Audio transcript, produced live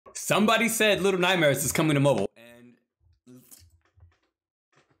Somebody said Little Nightmares is coming to mobile, and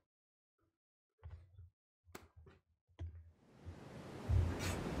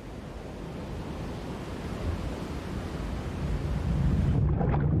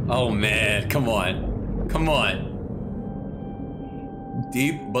oh man, come on. Come on.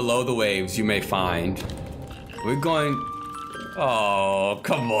 Deep below the waves you may find. We're going... Oh,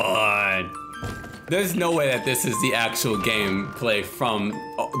 come on. There's no way that this is the actual gameplay from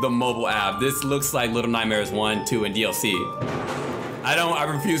the mobile app. This looks like Little Nightmares 1, 2, and DLC. I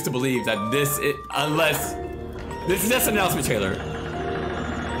refuse to believe that this is, unless this is just an announcement trailer.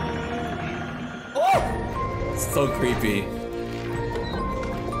 Oh! So creepy.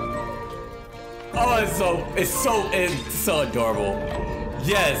 Oh, it's so adorable.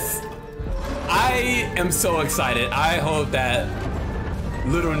 Yes. I am so excited. I hope that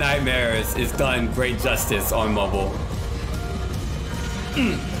Little Nightmares is done great justice on mobile.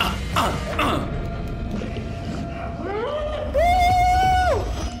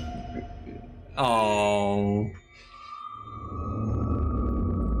 Oh.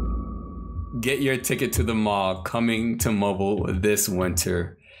 Get your ticket to the mall, coming to mobile this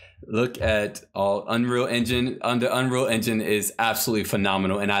winter. Look at all Unreal Engine. The Unreal Engine is absolutely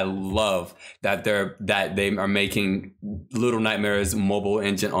phenomenal, and I love that they are making Little Nightmares mobile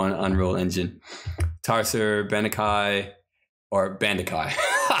engine on Unreal Engine. Tarser, Bandai,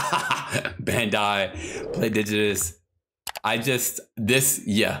 Bandai, Play Digitus.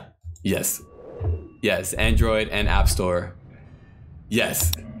 Yes, Android and App Store.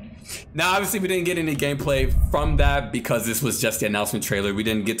 Yes. Now, obviously, we didn't get any gameplay from that because this was just the announcement trailer. We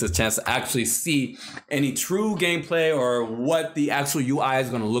didn't get the chance to actually see any true gameplay or what the actual UI is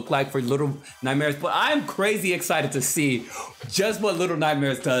going to look like for Little Nightmares. But I'm crazy excited to see just what Little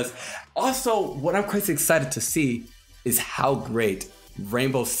Nightmares does. Also, what I'm crazy excited to see is how great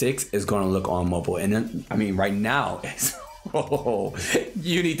Rainbow Six is going to look on mobile. And then, I mean, right now, oh,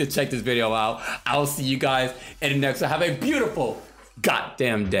 you need to check this video out. I'll see you guys in the next one. Have a beautiful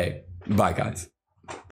goddamn day. Bye, guys.